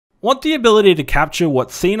Want the ability to capture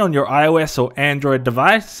what's seen on your iOS or Android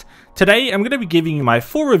device? Today I'm going to be giving you my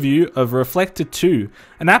full review of Reflector 2,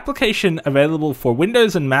 an application available for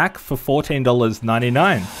Windows and Mac for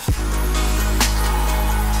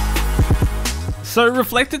 $14.99. So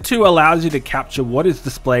Reflector 2 allows you to capture what is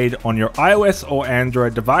displayed on your iOS or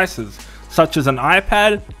Android devices, such as an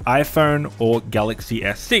iPad, iPhone, or Galaxy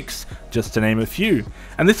S6, just to name a few.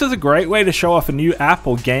 And this is a great way to show off a new app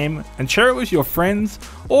or game and share it with your friends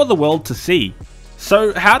or the world to see.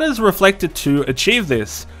 So how does Reflector 2 achieve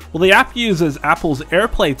this? Well, the app uses Apple's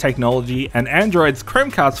Airplay technology and Android's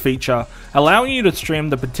Chromecast feature, allowing you to stream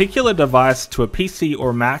the particular device to a PC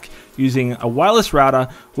or Mac using a wireless router,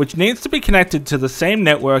 which needs to be connected to the same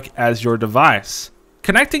network as your device.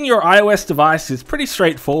 Connecting your iOS device is pretty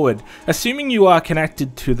straightforward, assuming you are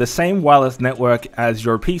connected to the same wireless network as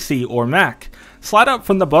your PC or Mac. Slide up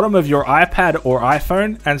from the bottom of your iPad or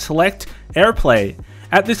iPhone and select Airplay.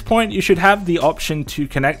 At this point, you should have the option to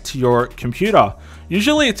connect to your computer.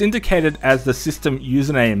 Usually it's indicated as the system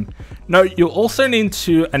username. Note, you'll also need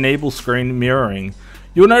to enable screen mirroring.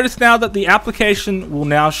 You'll notice now that the application will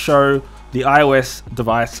now show the iOS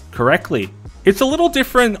device correctly. It's a little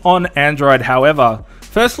different on Android, however.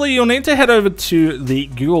 Firstly, you'll need to head over to the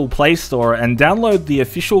Google Play Store and download the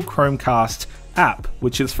official Chromecast app,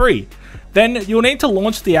 which is free. Then you'll need to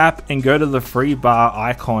launch the app and go to the free bar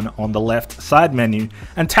icon on the left side menu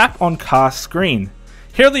and tap on Cast Screen.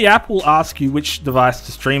 Here the app will ask you which device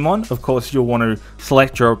to stream on. Of course, you'll want to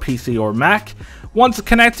select your PC or Mac. Once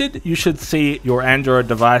connected, you should see your Android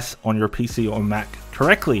device on your PC or Mac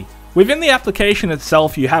correctly. Within the application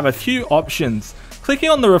itself, you have a few options. Clicking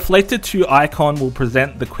on the Reflector 2 icon will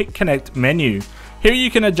present the Quick Connect menu. Here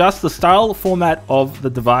you can adjust the style format of the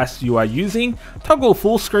device you are using, toggle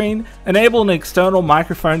full screen, enable an external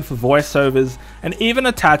microphone for voiceovers, and even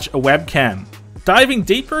attach a webcam. Diving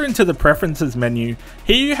deeper into the Preferences menu,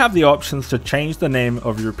 here you have the options to change the name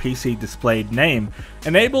of your PC displayed name,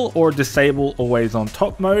 enable or disable always on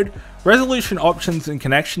top mode, resolution options and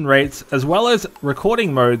connection rates, as well as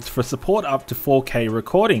recording modes for support up to 4K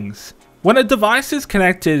recordings. When a device is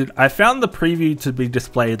connected, I found the preview to be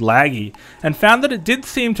displayed laggy, and found that it did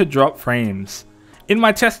seem to drop frames. In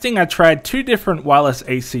my testing, I tried two different wireless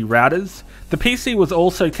AC routers. The PC was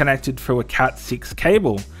also connected through a Cat6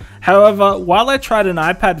 cable. However, while I tried an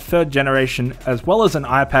iPad 3rd generation as well as an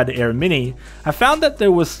iPad Air Mini, I found that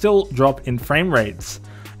there was still drop in frame rates.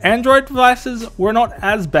 Android devices were not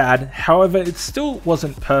as bad, however it still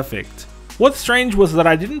wasn't perfect. What's strange was that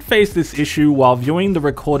I didn't face this issue while viewing the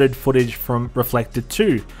recorded footage from Reflector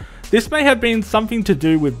 2. This may have been something to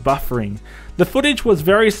do with buffering. The footage was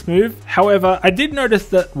very smooth, however I did notice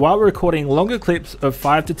that while recording longer clips of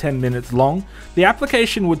 5 to 10 minutes long, the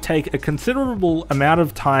application would take a considerable amount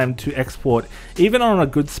of time to export even on a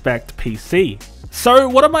good spec PC. So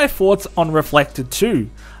what are my thoughts on Reflector 2?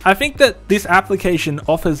 I think that this application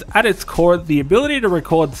offers at its core the ability to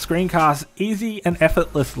record screencasts easy and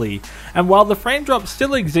effortlessly, and while the frame drop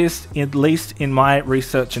still exists, at least in my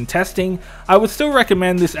research and testing, I would still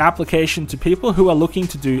recommend this application to people who are looking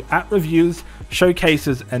to do app reviews,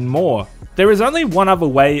 showcases and more. There is only one other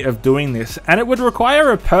way of doing this, and it would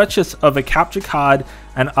require a purchase of a capture card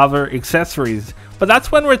and other accessories, but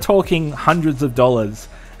that's when we're talking hundreds of dollars,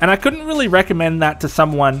 and I couldn't really recommend that to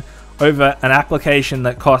someone over an application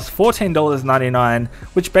that costs $14.99,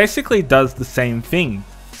 which basically does the same thing.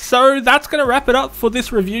 So that's going to wrap it up for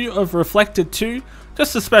this review of Reflector 2.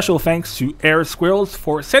 Just a special thanks to Air Squirrels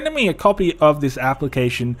for sending me a copy of this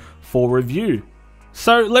application for review.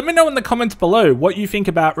 So let me know in the comments below what you think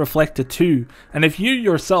about Reflector 2 and if you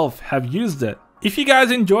yourself have used it. If you guys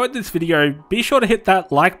enjoyed this video, be sure to hit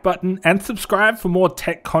that like button and subscribe for more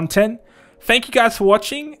tech content. Thank you guys for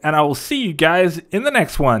watching, and I will see you guys in the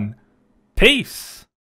next one. Peace!